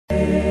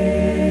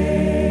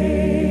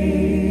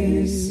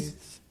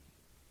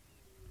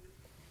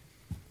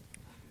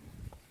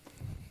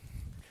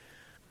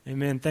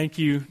Amen. Thank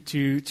you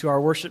to our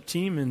worship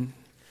team, and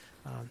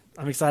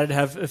I'm excited to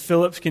have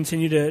Philip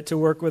continue to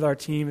work with our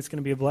team. It's going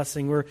to be a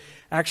blessing. We're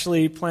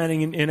actually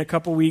planning in a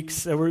couple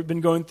weeks. We've been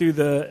going through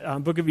the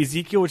book of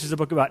Ezekiel, which is a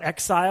book about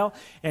exile,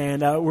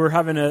 and we're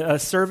having a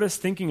service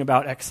thinking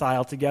about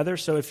exile together.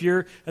 So if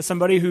you're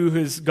somebody who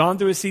has gone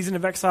through a season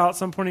of exile at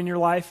some point in your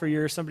life, or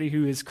you're somebody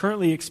who is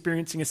currently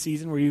experiencing a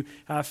season where you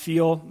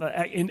feel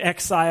in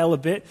exile a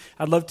bit,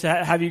 I'd love to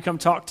have you come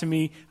talk to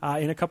me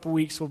in a couple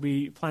weeks. We'll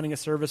be planning a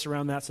service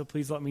around that, so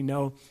please let me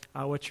know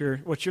what your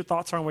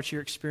thoughts are and what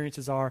your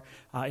experiences are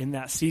in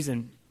that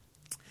season.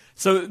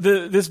 So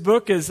this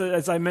book,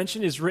 as I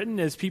mentioned, is written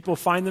as people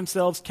find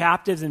themselves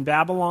captives in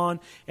Babylon,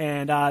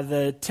 and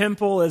the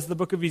temple, as the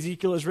book of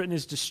Ezekiel is written,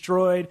 is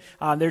destroyed.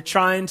 They're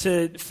trying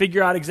to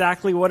figure out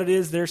exactly what it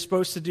is they're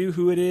supposed to do,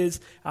 who it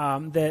is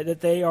that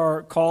they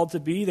are called to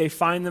be. They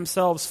find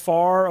themselves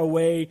far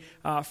away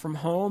from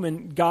home,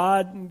 and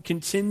God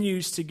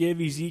continues to give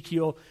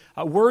Ezekiel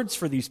words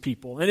for these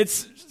people. And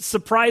it's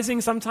surprising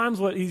sometimes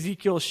what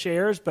Ezekiel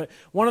shares, but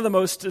one of the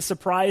most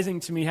surprising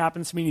to me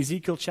happens to me in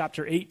Ezekiel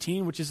chapter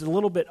 18, which is a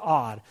little bit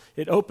odd.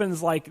 It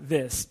opens like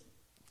this.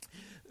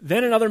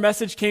 Then another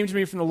message came to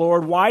me from the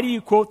Lord. Why do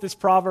you quote this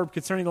proverb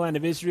concerning the land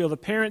of Israel? The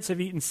parents have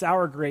eaten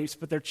sour grapes,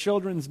 but their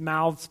children's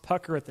mouths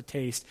pucker at the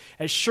taste.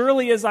 As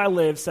surely as I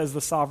live, says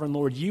the sovereign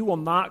Lord, you will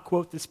not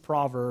quote this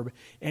proverb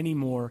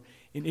anymore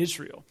in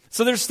Israel.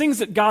 So there's things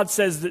that God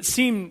says that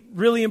seem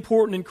really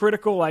important and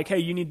critical, like, hey,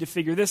 you need to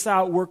figure this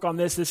out, work on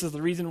this. This is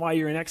the reason why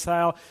you're in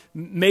exile.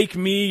 Make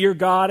me your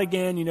God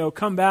again.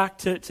 Come back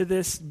to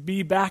this.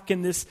 Be back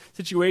in this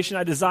situation.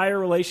 I desire a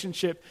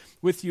relationship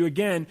with you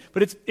again.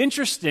 But it's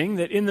interesting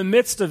that in the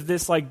midst of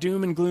this like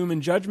doom and gloom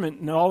and judgment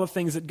and all the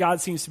things that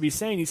God seems to be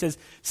saying, he says,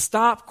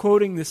 stop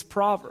quoting this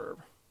proverb.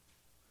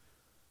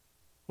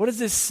 What is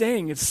this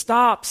saying? It's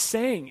stop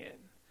saying it.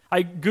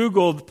 I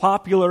Googled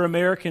popular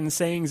American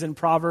sayings and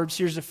proverbs.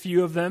 Here's a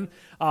few of them.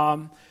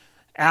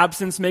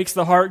 Absence makes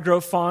the heart grow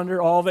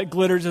fonder. All that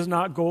glitters is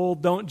not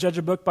gold. Don't judge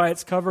a book by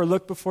its cover.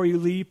 Look before you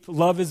leap.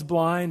 Love is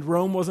blind.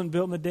 Rome wasn't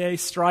built in a day.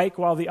 Strike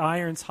while the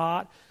iron's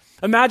hot.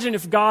 Imagine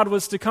if God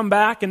was to come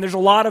back, and there's a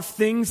lot of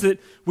things that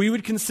we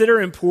would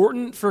consider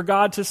important for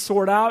God to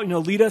sort out.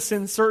 Lead us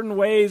in certain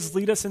ways,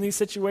 lead us in these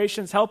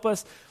situations, help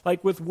us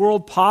like with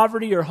world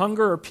poverty or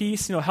hunger or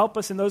peace, help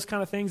us in those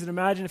kind of things. And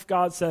imagine if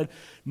God said,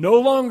 no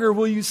longer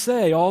will you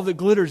say all that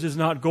glitters is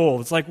not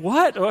gold. It's like,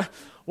 what?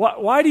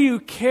 Why do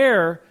you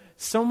care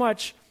so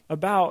much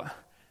about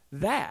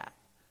that?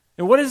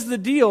 And what is the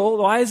deal?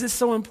 Why is this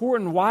so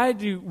important? Why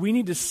do we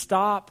need to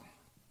stop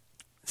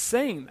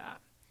saying that?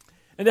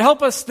 And to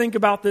help us think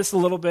about this a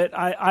little bit,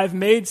 I've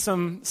made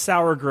some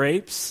sour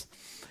grapes.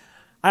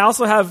 I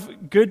also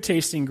have good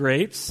tasting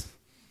grapes.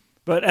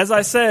 But as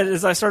I said,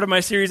 as I started my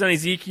series on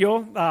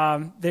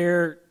Ezekiel,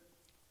 there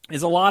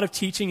is a lot of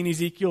teaching in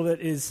Ezekiel that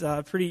is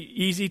pretty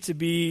easy to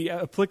be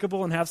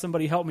applicable and have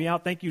somebody help me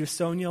out. Thank you to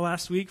Sonia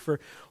last week for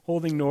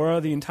holding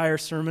Nora the entire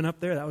sermon up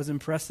there. That was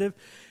impressive.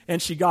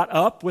 And she got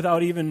up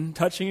without even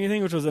touching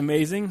anything, which was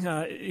amazing.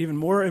 Even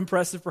more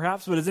impressive,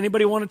 perhaps. But does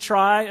anybody want to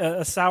try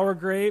a sour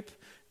grape?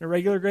 A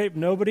regular grape?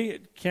 Nobody?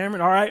 Cameron?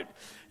 All right.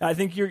 I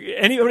think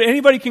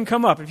anybody can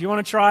come up. If you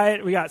want to try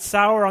it, we got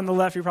sour on the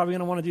left. You're probably going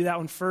to want to do that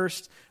one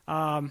first.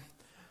 It's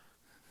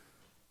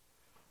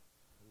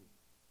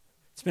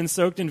been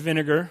soaked in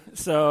vinegar.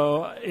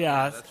 So,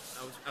 yeah.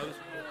 I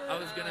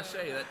was going to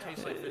say, that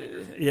tastes like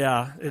vinegar. Yeah.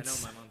 I know my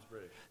mom's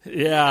British.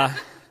 Yeah.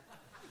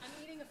 I'm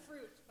eating a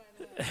fruit, by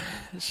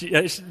the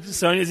way.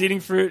 Sonia's eating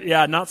fruit.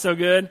 Yeah, not so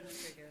good.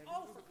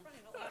 Oh, for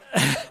crying out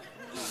loud.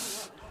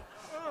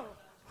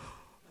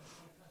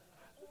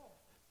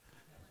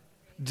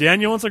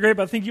 Daniel wants a grape.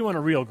 I think you want a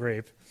real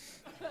grape.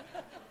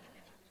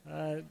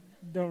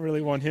 Don't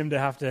really want him to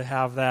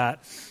have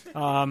that.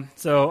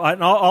 So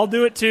I'll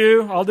do it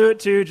too. I'll do it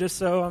too, just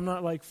so I'm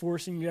not like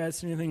forcing you guys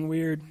to anything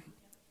weird.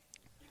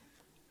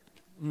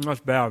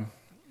 That's bad.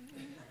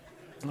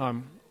 Yeah,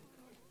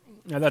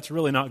 that's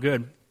really not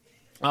good.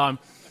 So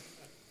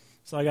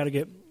I got to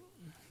get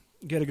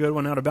a good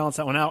one now to balance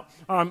that one out.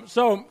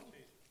 So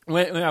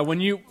when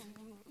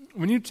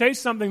you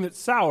taste something that's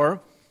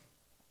sour,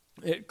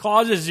 it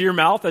causes your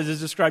mouth, as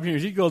is described in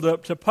Ezekiel,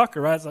 to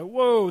pucker, right? It's like,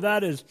 whoa,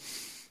 that is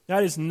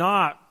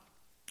not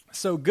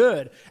so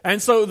good.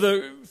 And so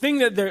the thing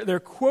that they're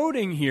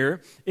quoting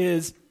here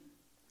is,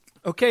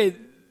 okay,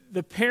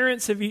 the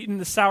parents have eaten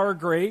the sour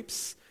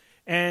grapes,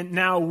 and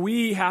now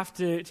we have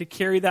to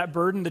carry that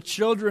burden. The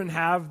children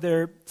have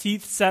their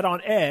teeth set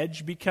on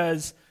edge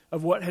because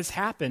of what has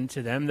happened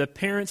to them. The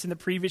parents in the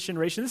previous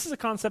generation. This is a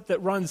concept that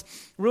runs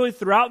really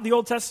throughout the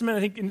Old Testament.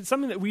 I think it's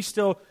something that we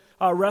still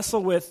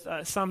wrestle with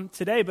some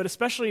today, but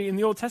especially in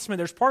the Old Testament,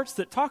 there's parts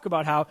that talk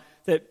about how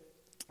that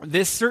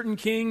this certain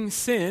king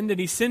sinned, and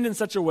he sinned in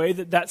such a way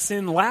that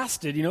sin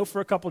lasted,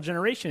 for a couple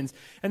generations.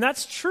 And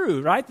that's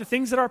true, right? The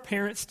things that our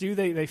parents do,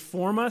 they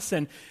form us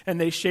and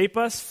they shape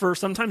us for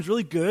sometimes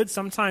really good,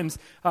 sometimes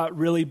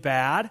really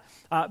bad.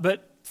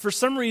 But for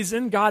some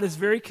reason, God is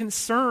very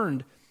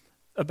concerned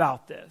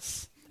about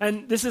this.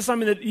 And this is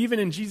something that even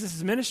in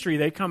Jesus' ministry,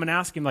 they come and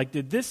ask him, like,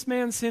 did this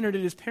man sin or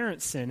did his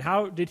parents sin?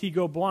 How did he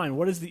go blind?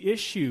 What is the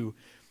issue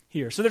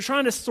here? So they're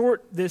trying to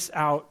sort this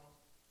out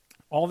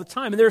all the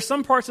time. And there are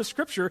some parts of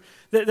Scripture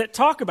that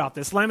talk about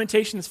this.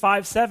 Lamentations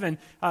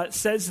 5:7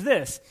 says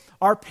this,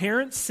 our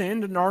parents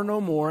sinned and are no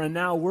more, and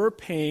now we're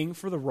paying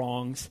for the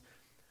wrongs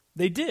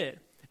they did.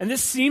 And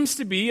this seems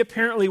to be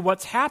apparently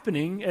what's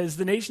happening as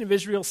the nation of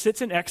Israel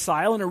sits in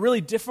exile in a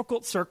really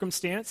difficult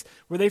circumstance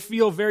where they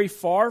feel very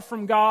far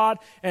from God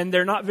and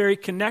they're not very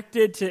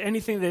connected to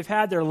anything they've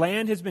had. Their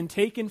land has been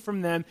taken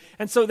from them.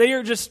 And so they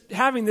are just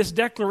having this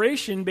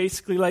declaration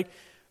basically like,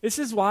 this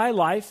is why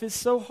life is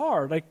so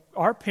hard. Like,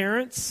 our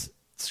parents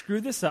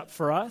screwed this up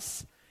for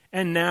us,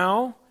 and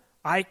now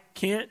I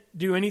can't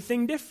do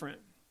anything different.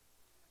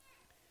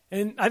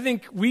 And I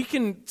think we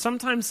can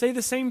sometimes say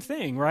the same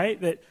thing,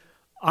 right? That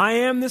I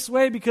am this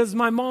way because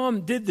my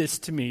mom did this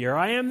to me, or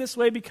I am this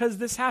way because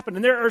this happened.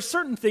 And there are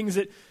certain things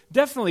that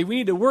definitely we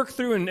need to work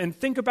through and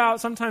think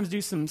about, sometimes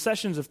do some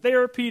sessions of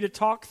therapy to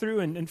talk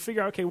through and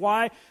figure out, okay,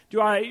 why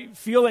do I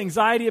feel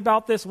anxiety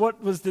about this?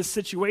 What was this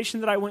situation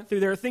that I went through?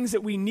 There are things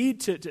that we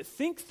need to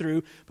think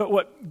through, but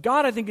what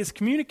God, I think, is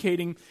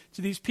communicating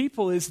to these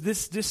people is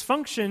this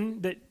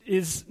dysfunction that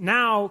is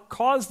now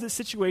caused this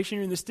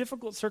situation in this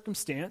difficult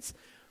circumstance.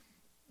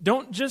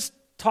 Don't just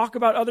talk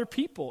about other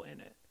people in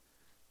it.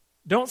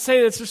 Don't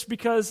say it's just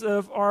because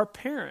of our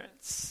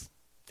parents.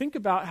 Think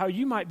about how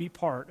you might be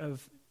part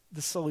of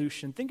the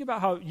solution. Think about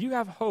how you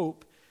have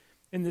hope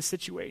in this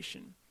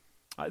situation.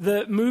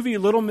 The movie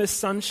Little Miss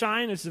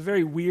Sunshine is a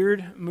very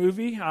weird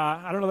movie.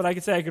 I don't know that I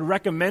could say I could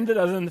recommend it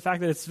other than the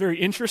fact that it's very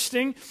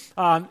interesting.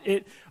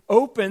 It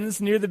opens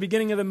near the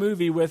beginning of the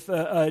movie with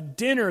a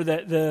dinner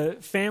that the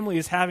family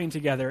is having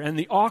together, and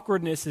the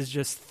awkwardness is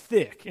just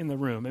thick in the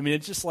room. I mean,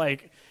 it's just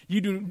like, you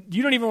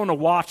don't even want to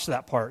watch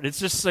that part. It's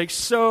just like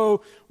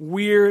so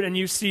weird, and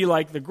you see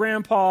like the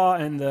grandpa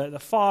and the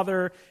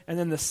father and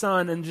then the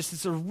son, and just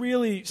it's a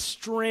really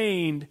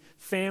strained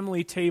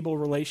family table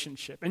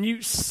relationship. And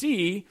you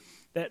see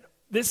that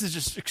this is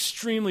just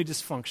extremely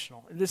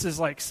dysfunctional. This is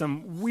like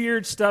some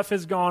weird stuff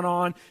has gone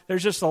on.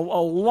 There's just a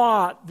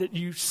lot that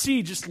you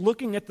see just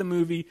looking at the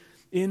movie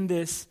in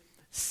this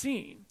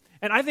scene.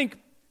 And I think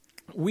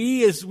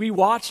as we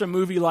watch a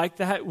movie like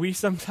that, we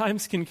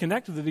sometimes can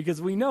connect with it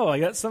because we know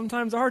like that's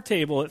sometimes our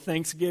table at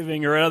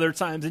Thanksgiving or at other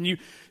times. And you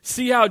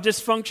see how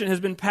dysfunction has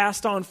been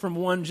passed on from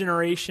one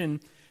generation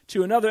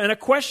to another. And a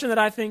question that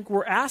I think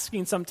we're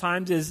asking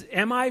sometimes is,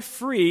 am I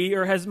free,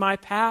 or has my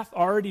path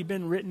already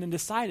been written and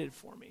decided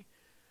for me?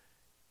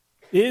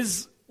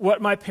 Is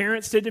what my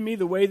parents did to me,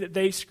 the way that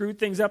they screwed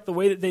things up, the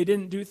way that they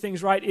didn't do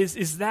things right,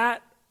 is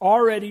that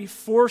already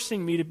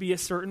forcing me to be a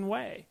certain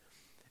way?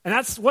 And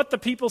that's what the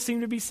people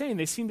seem to be saying.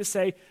 They seem to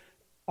say,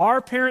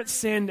 our parents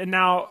sinned and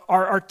now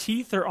our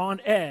teeth are on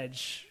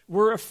edge.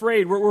 We're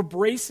afraid. We're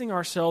bracing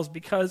ourselves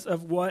because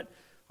of what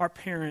our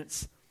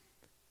parents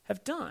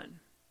have done.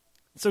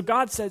 So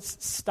God says,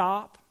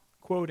 stop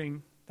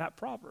quoting that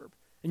proverb.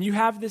 And you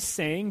have this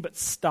saying, but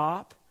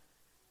stop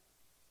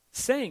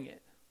saying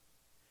it.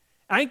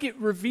 I think it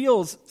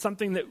reveals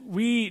something that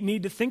we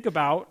need to think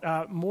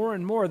about more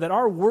and more, that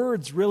our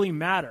words really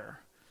matter.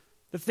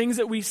 The things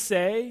that we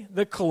say,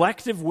 the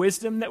collective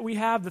wisdom that we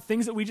have, the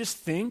things that we just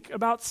think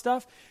about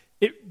stuff,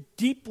 it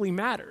deeply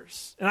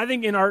matters. And I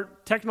think in our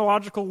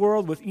technological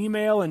world with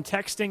email and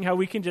texting, how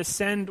we can just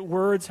send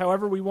words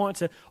however we want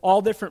to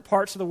all different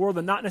parts of the world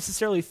and not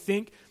necessarily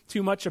think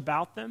too much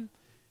about them,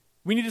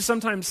 we need to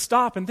sometimes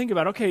stop and think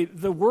about, okay,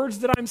 the words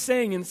that I'm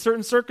saying in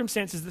certain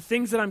circumstances, the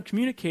things that I'm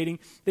communicating,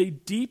 they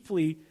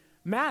deeply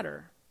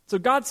matter. So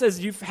God says,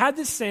 you've had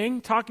this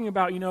saying talking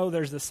about,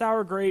 there's the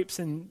sour grapes,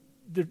 and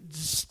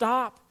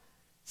stop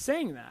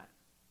saying that.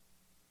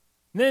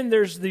 And then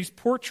there's these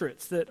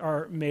portraits that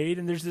are made,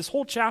 and there's this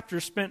whole chapter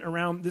spent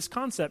around this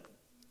concept.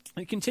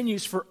 It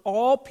continues, for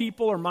all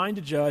people are mine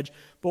to judge,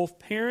 both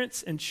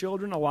parents and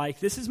children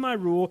alike. This is my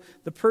rule.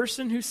 The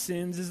person who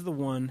sins is the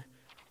one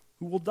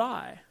who will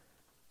die.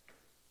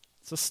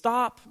 So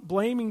stop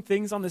blaming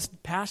things on this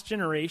past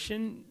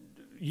generation.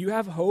 You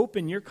have hope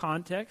in your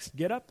context.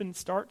 Get up and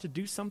start to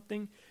do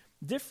something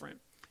different.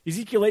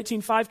 Ezekiel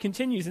 18:5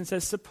 continues and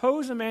says,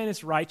 suppose a man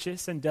is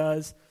righteous and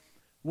does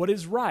what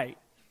is right.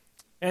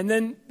 And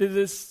then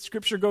this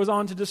scripture goes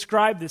on to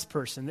describe this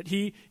person, that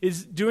he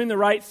is doing the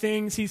right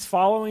things, he's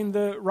following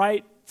the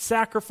right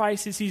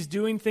sacrifices, he's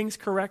doing things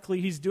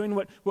correctly, he's doing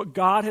what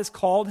God has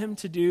called him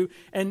to do,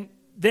 and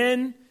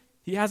then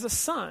he has a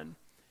son.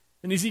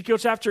 And Ezekiel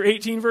chapter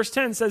 18 verse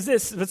 10 says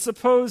this, but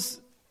suppose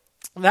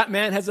that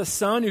man has a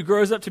son who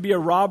grows up to be a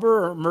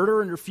robber or a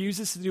murderer and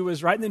refuses to do what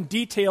is right, and then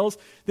details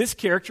this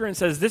character and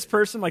says this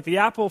person, like the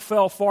apple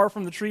fell far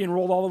from the tree and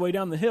rolled all the way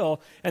down the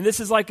hill. And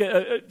this is like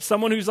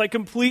someone who's like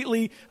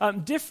completely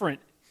different.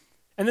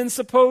 And then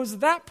suppose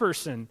that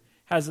person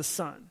has a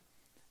son.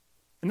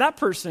 And that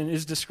person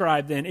is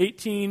described then,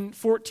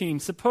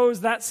 18:14.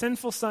 Suppose that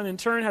sinful son in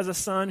turn has a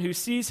son who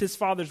sees his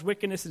father's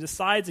wickedness and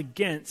decides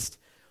against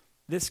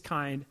this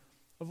kind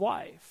of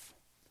life.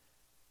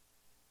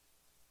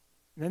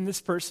 And then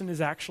this person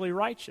is actually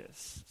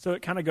righteous. So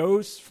it kind of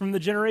goes from the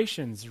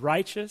generations,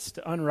 righteous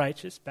to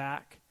unrighteous,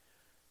 back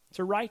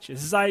to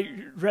righteous. As I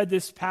read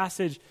this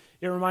passage,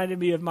 it reminded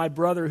me of my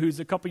brother who's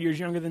a couple years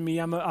younger than me.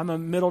 I'm a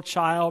middle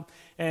child,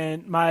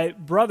 and my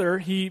brother,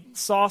 he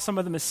saw some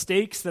of the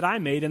mistakes that I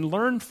made and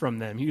learned from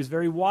them. He was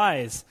very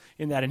wise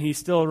in that, and he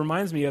still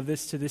reminds me of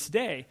this to this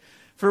day.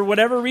 For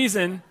whatever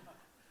reason,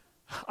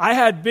 I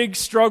had big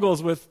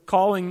struggles with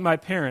calling my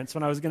parents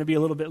when I was going to be a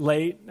little bit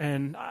late,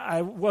 and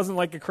I wasn't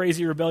like a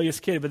crazy rebellious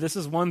kid, but this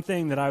is one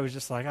thing that I was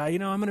just like, I'm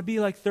going to be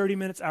like 30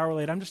 minutes, hour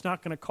late. I'm just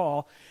not going to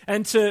call.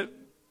 And to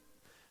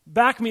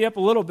back me up a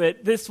little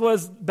bit, this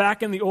was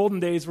back in the olden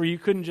days where you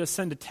couldn't just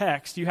send a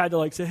text. You had to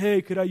like say,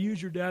 hey, could I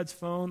use your dad's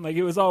phone? Like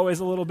it was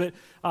always a little bit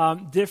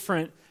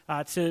different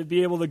to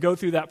be able to go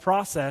through that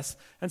process.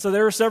 And so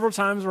there were several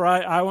times where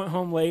I went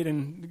home late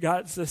and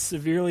got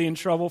severely in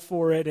trouble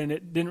for it, and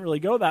it didn't really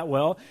go that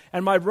well.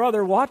 And my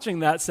brother watching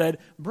that said,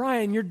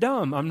 Brian, you're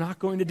dumb. I'm not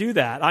going to do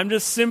that. I'm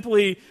just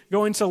simply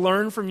going to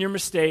learn from your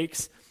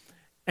mistakes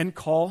and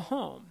call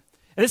home.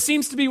 And it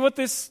seems to be what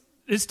this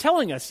is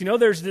telling us.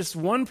 There's this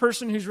one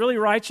person who's really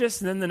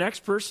righteous, and then the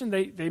next person,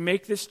 they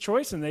make this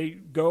choice, and they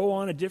go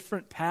on a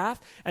different path.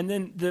 And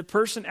then the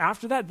person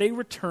after that, they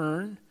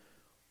return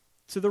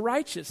to the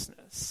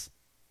righteousness.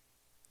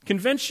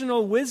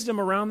 Conventional wisdom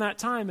around that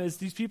time, as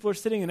these people are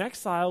sitting in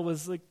exile,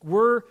 was like,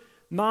 we're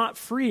not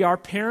free. Our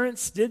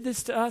parents did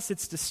this to us.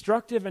 It's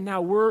destructive, and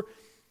now we're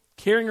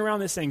carrying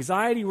around this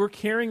anxiety. We're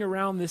carrying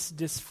around this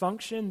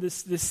dysfunction.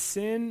 This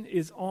sin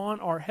is on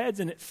our heads,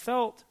 and it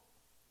felt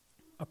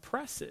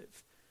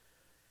oppressive.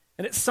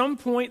 And at some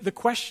point, the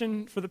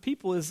question for the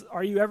people is,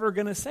 are you ever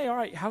going to say, all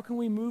right, how can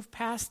we move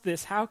past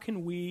this? How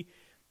can we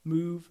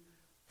move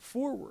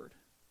forward?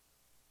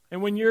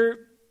 And when you're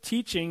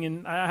teaching,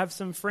 and I have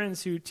some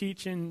friends who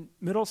teach in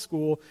middle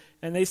school,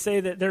 and they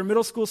say that their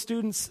middle school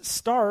students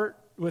start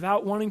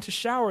without wanting to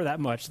shower that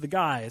much, the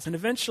guys. And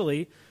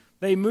eventually,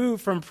 they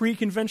move from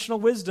pre-conventional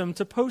wisdom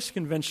to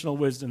post-conventional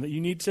wisdom, that you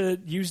need to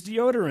use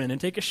deodorant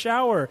and take a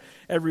shower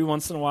every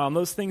once in a while. And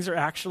those things are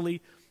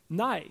actually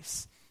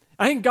nice.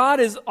 I think God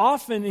is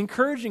often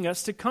encouraging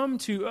us to come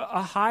to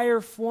a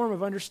higher form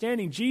of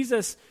understanding.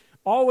 Jesus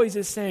always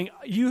is saying,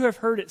 you have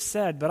heard it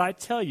said, but I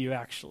tell you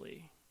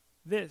actually,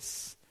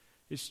 this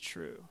is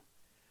true.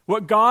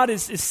 What God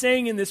is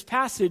saying in this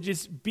passage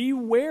is be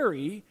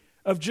wary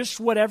of just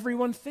what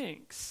everyone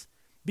thinks.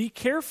 Be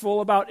careful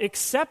about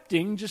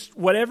accepting just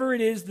whatever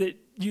it is that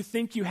you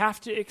think you have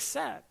to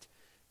accept.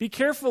 Be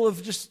careful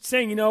of just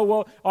saying,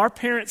 well, our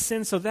parents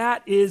sinned, so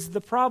that is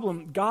the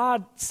problem.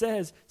 God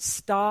says,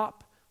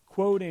 stop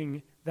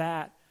quoting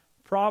that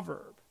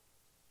proverb.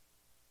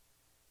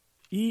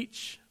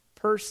 Each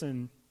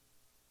person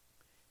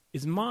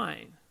is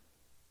mine.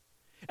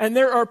 And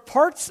there are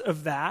parts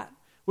of that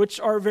which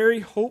are very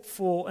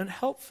hopeful and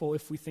helpful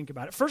if we think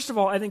about it. First of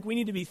all, I think we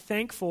need to be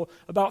thankful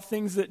about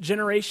things that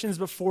generations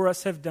before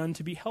us have done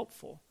to be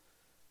helpful.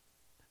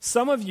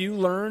 Some of you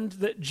learned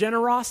that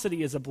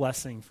generosity is a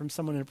blessing from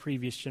someone in a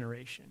previous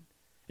generation.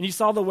 And you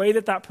saw the way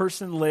that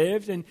person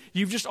lived, and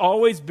you've just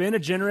always been a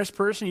generous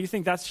person. You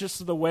think that's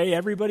just the way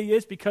everybody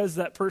is because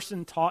that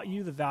person taught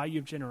you the value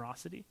of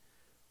generosity.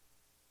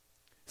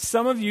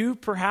 Some of you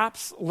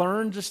perhaps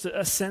learned just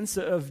a sense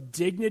of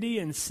dignity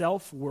and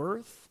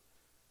self-worth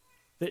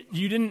that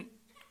you didn't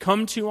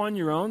come to on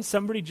your own.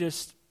 Somebody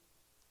just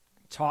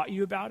taught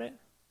you about it.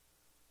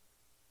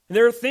 And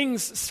there are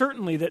things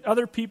certainly that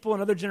other people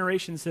and other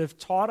generations have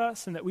taught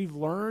us and that we've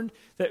learned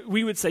that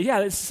we would say, yeah,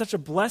 it's such a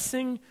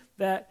blessing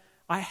that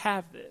I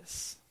have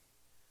this.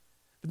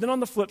 But then on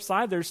the flip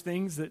side, there's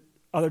things that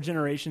other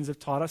generations have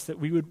taught us that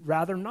we would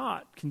rather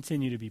not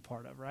continue to be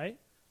part of, right?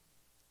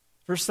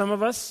 For some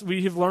of us,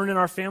 we have learned in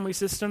our family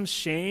systems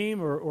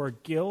shame or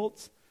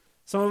guilt.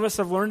 Some of us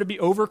have learned to be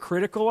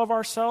overcritical of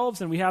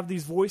ourselves, and we have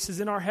these voices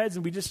in our heads,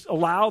 and we just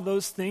allow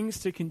those things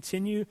to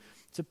continue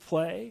to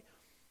play.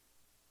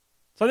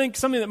 So I think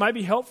something that might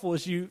be helpful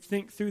as you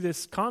think through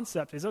this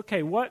concept is,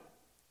 okay, what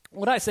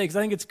would I say? Because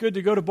I think it's good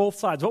to go to both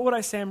sides. What would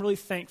I say I'm really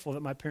thankful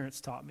that my parents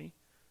taught me?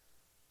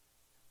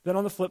 Then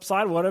on the flip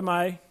side, what am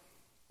I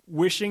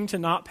wishing to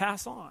not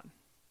pass on?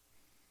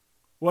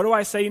 What do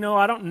I say,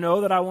 I don't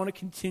know that I want to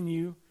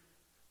continue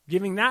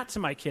giving that to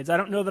my kids. I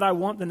don't know that I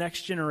want the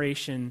next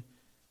generation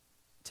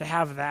to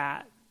have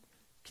that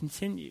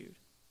continued.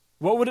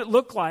 What would it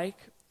look like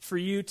for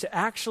you to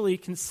actually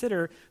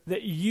consider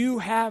that you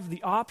have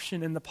the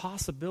option and the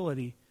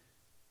possibility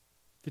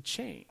to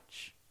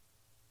change?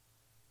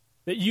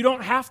 That you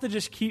don't have to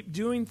just keep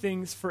doing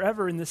things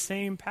forever in the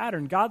same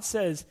pattern. God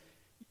says,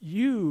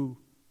 you,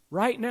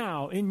 right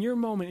now, in your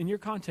moment, in your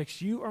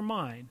context, you are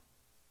mine.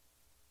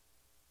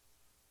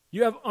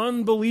 You have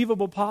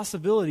unbelievable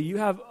possibility. You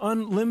have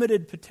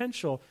unlimited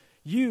potential.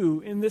 You,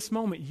 in this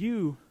moment,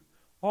 you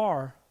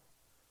are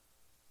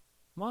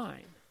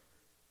mine.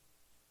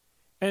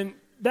 And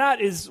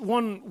that is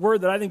one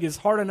word that I think is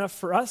hard enough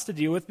for us to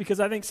deal with because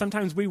I think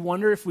sometimes we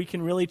wonder if we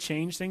can really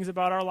change things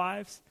about our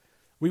lives.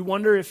 We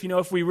wonder if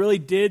we really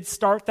did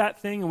start that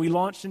thing and we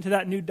launched into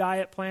that new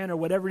diet plan or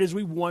whatever it is,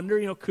 we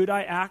wonder, could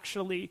I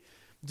actually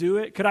do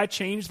it? Could I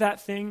change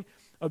that thing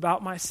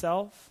about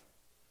myself?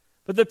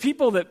 But the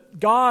people that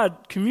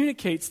God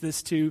communicates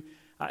this to,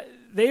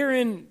 they are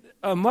in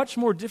a much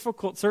more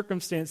difficult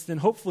circumstance than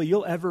hopefully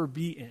you'll ever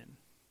be in.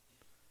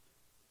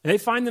 And they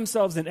find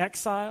themselves in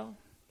exile,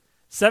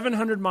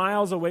 700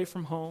 miles away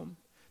from home.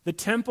 The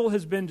temple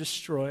has been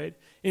destroyed.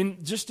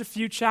 In just a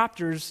few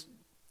chapters,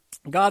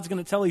 God's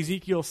going to tell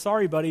Ezekiel,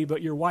 sorry, buddy,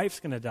 but your wife's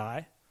going to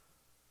die.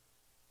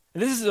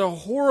 And this is a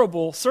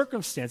horrible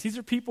circumstance. These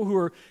are people who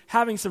are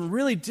having some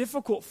really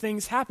difficult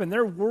things happen.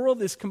 Their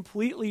world is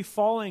completely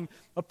falling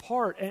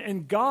apart.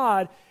 And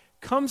God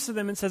comes to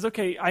them and says,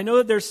 okay, I know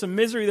that there's some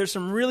misery, there's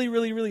some really,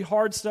 really, really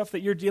hard stuff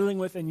that you're dealing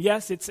with, and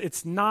yes,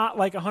 it's not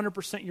like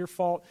 100% your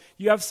fault.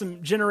 You have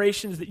some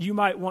generations that you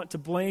might want to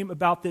blame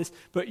about this,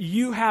 but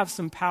you have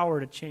some power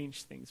to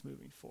change things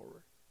moving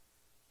forward.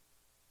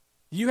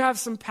 You have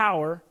some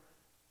power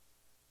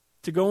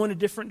to go in a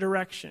different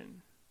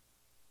direction,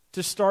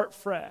 to start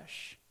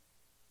fresh.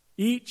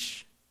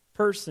 Each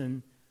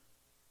person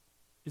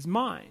is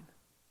mine.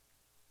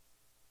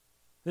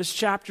 This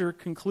chapter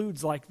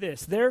concludes like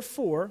this.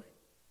 Therefore,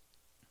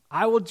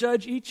 I will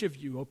judge each of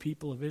you, O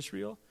people of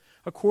Israel,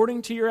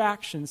 according to your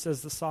actions,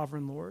 says the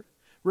sovereign Lord.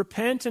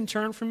 Repent and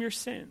turn from your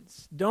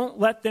sins. Don't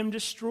let them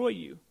destroy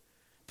you.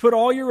 Put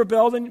all your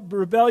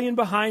rebellion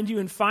behind you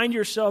and find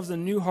yourselves a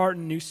new heart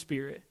and new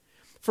spirit.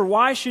 For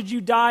why should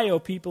you die, O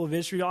people of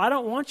Israel? I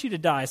don't want you to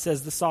die,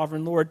 says the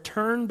sovereign Lord.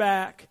 Turn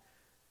back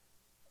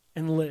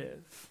and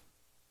live.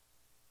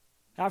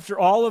 After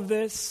all of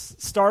this,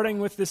 starting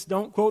with this,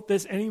 don't quote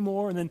this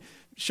anymore, and then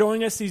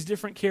showing us these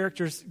different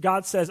characters,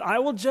 God says, I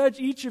will judge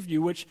each of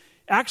you, which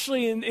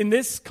actually in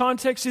this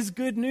context is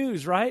good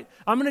news, right?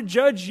 I'm going to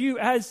judge you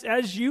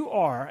as you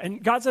are.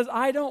 And God says,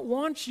 I don't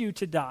want you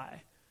to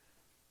die.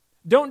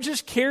 Don't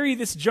just carry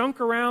this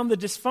junk around, the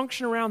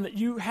dysfunction around that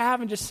you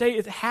have, and just say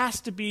it has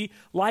to be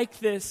like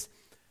this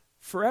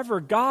forever.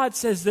 God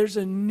says there's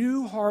a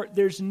new heart,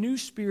 there's new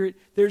spirit,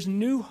 there's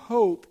new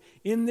hope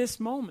in this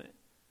moment.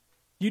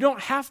 You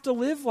don't have to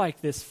live like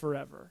this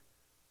forever.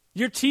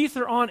 Your teeth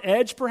are on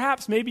edge,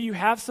 perhaps. Maybe you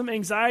have some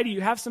anxiety,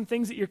 you have some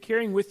things that you're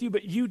carrying with you,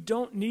 but you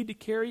don't need to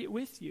carry it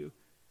with you.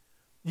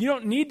 You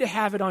don't need to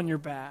have it on your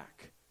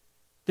back.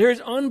 There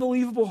is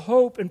unbelievable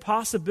hope and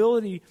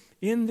possibility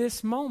in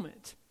this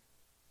moment.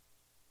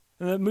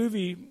 And the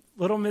movie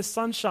Little Miss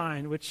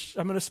Sunshine, which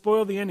I'm going to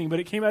spoil the ending, but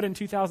it came out in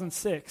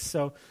 2006,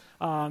 so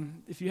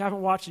if you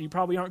haven't watched it, you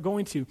probably aren't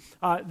going to.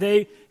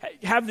 They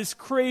have this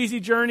crazy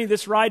journey,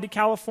 this ride to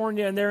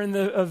California, and they're in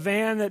a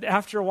van that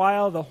after a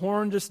while the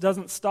horn just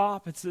doesn't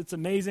stop. It's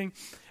amazing.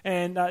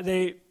 And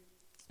they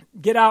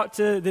get out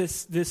to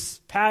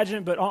this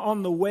pageant, but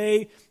on the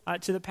way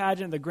to the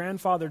pageant, the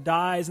grandfather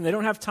dies, and they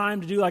don't have time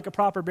to do like a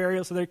proper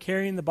burial, so they're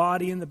carrying the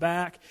body in the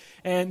back.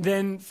 And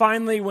then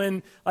finally,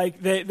 when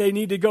they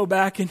need to go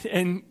back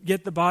and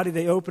get the body,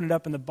 they open it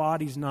up, and the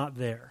body's not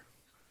there.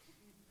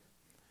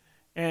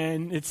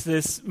 And it's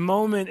this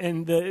moment,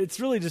 and it's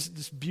really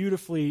just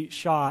beautifully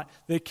shot.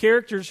 The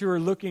characters who are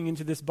looking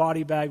into this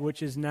body bag,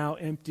 which is now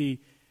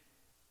empty,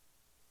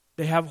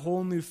 they have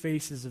whole new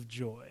faces of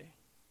joy.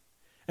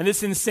 And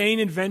this insane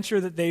adventure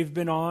that they've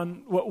been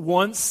on, what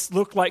once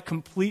looked like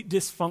complete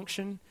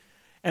dysfunction,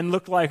 and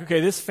looked like,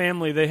 okay, this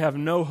family, they have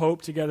no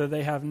hope together,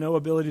 they have no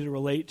ability to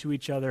relate to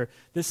each other.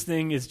 This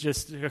thing is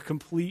just a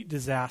complete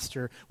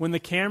disaster. When the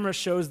camera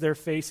shows their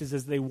faces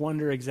as they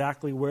wonder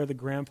exactly where the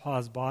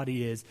grandpa's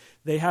body is,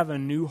 they have a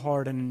new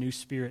heart and a new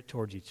spirit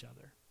towards each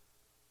other.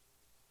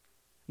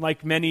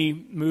 Like many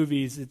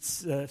movies,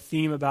 it's a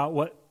theme about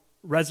what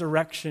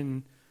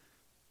resurrection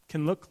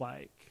can look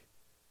like.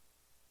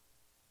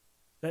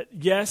 That,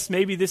 yes,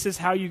 maybe this is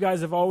how you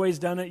guys have always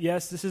done it.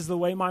 Yes, this is the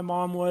way my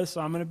mom was,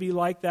 so I'm going to be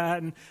like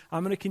that, and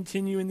I'm going to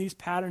continue in these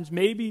patterns.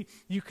 Maybe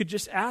you could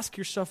just ask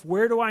yourself,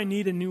 where do I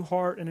need a new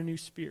heart and a new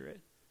spirit?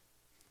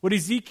 What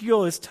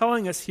Ezekiel is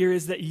telling us here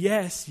is that,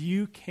 yes,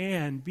 you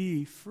can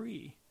be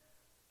free.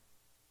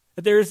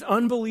 That there is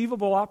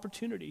unbelievable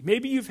opportunity.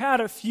 Maybe you've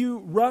had a few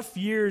rough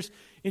years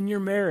in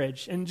your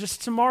marriage, and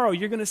just tomorrow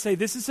you're going to say,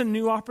 this is a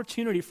new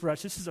opportunity for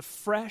us. This is a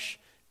fresh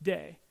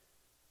day.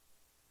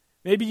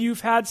 Maybe you've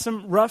had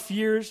some rough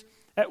years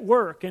at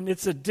work, and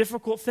it's a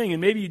difficult thing,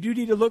 and maybe you do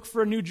need to look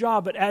for a new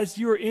job, but as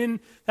you're in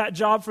that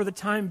job for the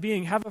time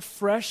being, have a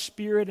fresh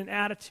spirit and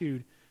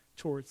attitude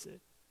towards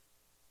it.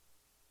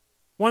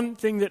 One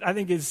thing that I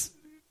think is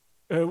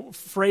a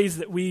phrase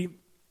that we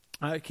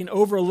can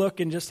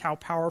overlook in just how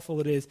powerful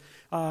it is,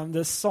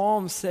 the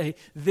Psalms say,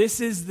 this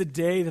is the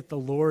day that the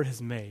Lord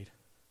has made.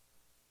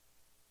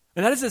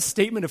 And that is a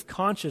statement of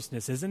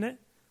consciousness, isn't it?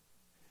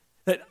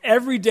 That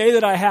every day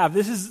that I have,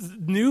 this is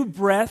new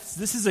breaths,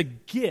 this is a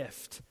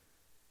gift.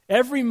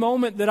 Every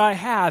moment that I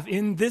have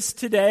in this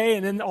today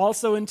and then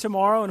also in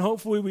tomorrow, and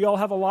hopefully we all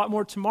have a lot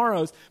more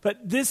tomorrows, but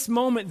this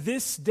moment,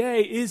 this day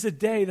is a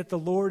day that the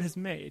Lord has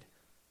made.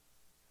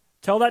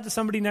 Tell that to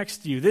somebody next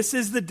to you. This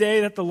is the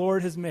day that the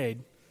Lord has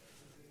made.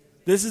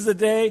 This is the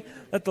day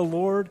that the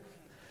Lord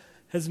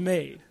has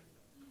made.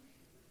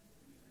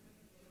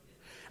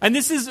 And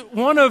this is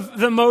one of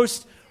the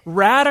most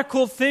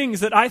radical things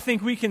that I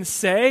think we can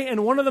say,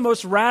 and one of the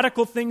most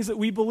radical things that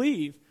we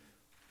believe.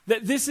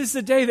 That this is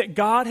the day that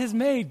God has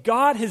made.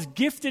 God has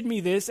gifted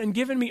me this and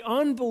given me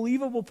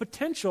unbelievable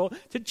potential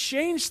to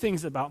change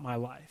things about my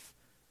life.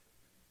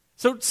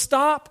 So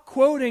stop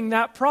quoting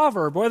that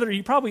proverb, whether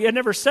you probably had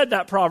never said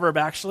that proverb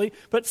actually,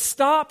 but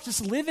stop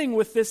just living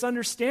with this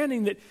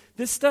understanding that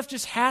this stuff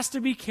just has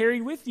to be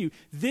carried with you.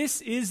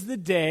 This is the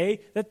day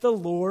that the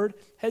Lord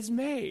has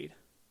made.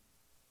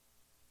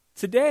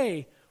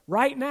 Today,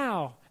 right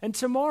now, and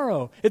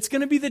tomorrow. It's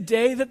going to be the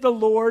day that the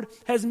Lord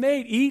has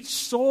made. Each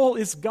soul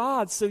is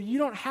God's, so you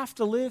don't have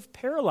to live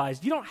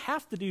paralyzed. You don't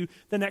have to do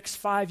the next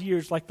 5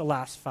 years like the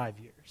last 5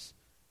 years.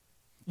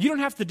 You don't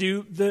have to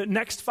do the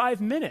next 5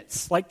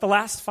 minutes like the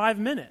last 5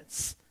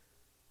 minutes.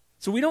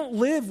 So we don't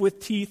live with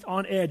teeth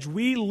on edge.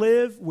 We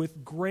live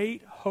with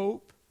great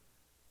hope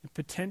and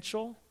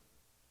potential.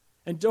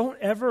 And don't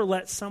ever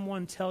let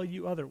someone tell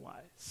you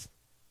otherwise.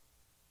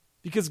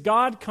 Because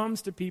God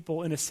comes to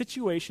people in a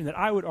situation that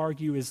I would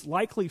argue is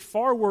likely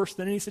far worse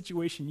than any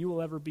situation you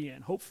will ever be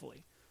in,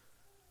 hopefully.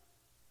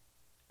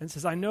 And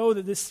says, I know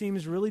that this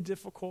seems really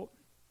difficult,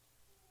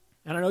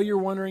 and I know you're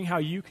wondering how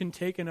you can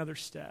take another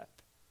step.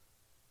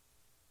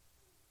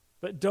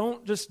 But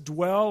don't just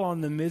dwell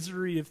on the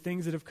misery of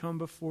things that have come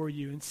before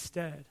you.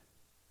 Instead,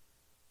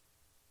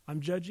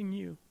 I'm judging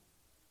you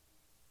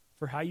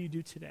for how you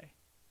do today.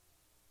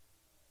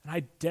 And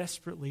I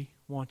desperately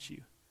want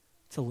you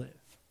to live.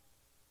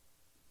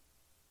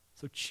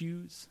 So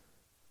choose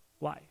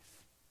life.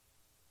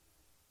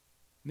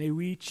 May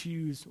we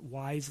choose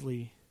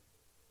wisely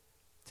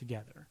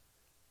together.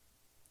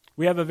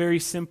 We have a very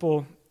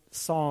simple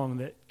song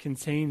that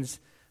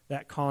contains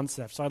that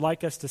concept. So I'd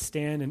like us to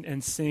stand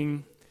and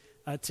sing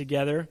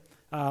together.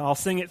 I'll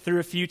sing it through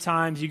a few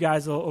times. You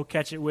guys will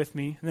catch it with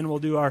me. And then we'll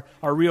do our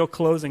real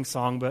closing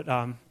song. But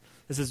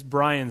this is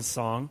Brian's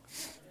song.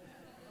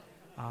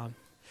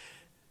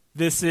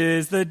 This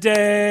is the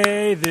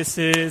day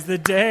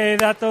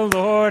that the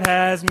Lord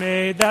has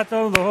made, that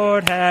the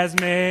Lord has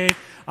made.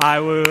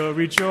 I will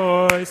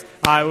rejoice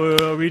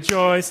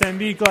and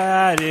be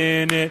glad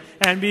in it,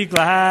 and be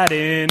glad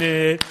in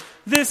it.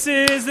 This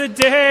is the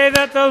day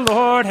that the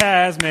Lord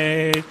has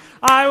made.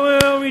 I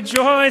will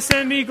rejoice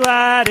and be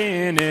glad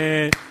in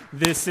it.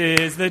 This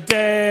is the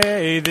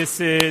day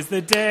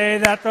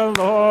that the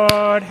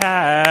Lord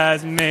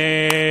has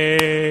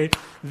made.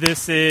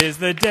 This is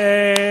the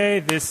day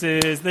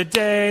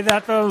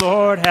that the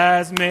Lord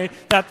has made,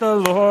 that the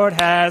Lord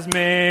has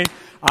made.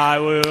 I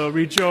will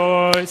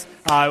rejoice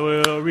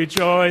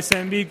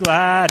and be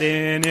glad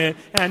in it,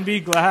 and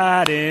be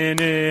glad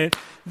in it.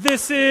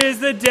 This is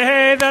the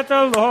day that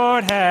the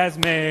Lord has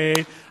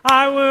made.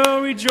 I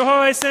will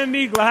rejoice and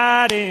be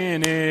glad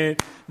in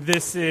it.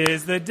 This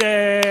is the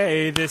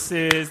day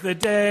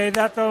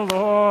that the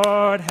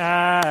Lord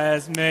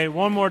has made.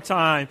 One more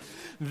time.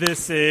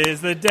 This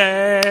is the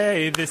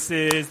day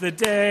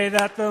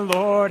that the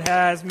Lord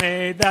has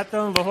made, that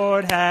the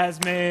Lord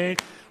has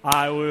made.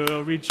 I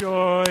will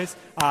rejoice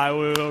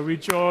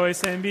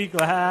and be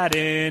glad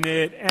in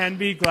it, and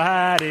be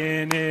glad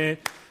in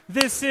it.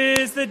 This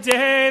is the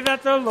day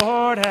that the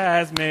Lord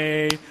has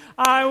made.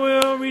 I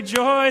will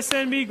rejoice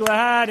and be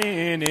glad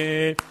in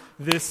it.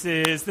 This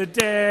is the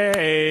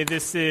day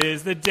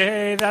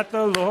that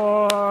the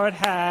Lord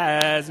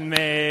has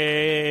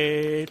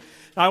made.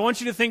 I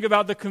want you to think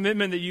about the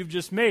commitment that you've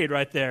just made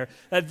right there.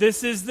 That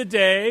this is the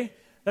day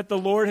that the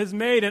Lord has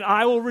made, and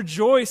I will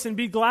rejoice and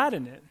be glad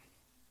in it.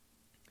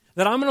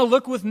 That I'm going to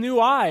look with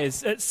new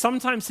eyes at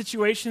sometimes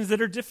situations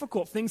that are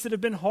difficult, things that have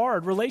been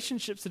hard,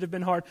 relationships that have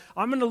been hard.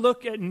 I'm going to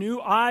look at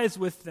new eyes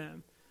with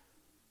them.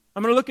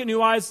 I'm going to look at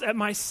new eyes at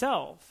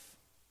myself.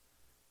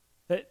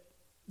 That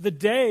the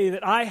day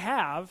that I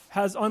have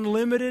has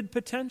unlimited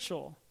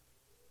potential.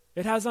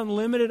 It has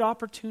unlimited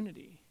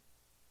opportunity.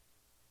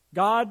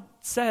 God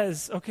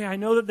says, okay, I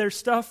know that there's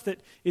stuff that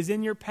is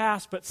in your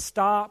past, but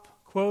stop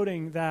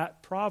quoting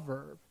that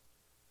proverb.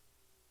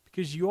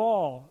 Because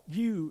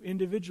you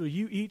individually,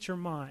 you each are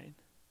mine.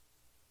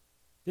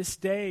 This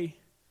day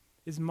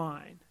is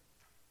mine.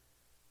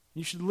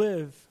 You should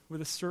live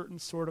with a certain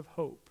sort of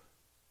hope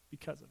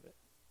because of it.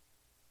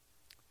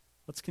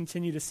 Let's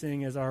continue to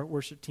sing as our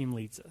worship team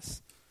leads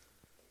us.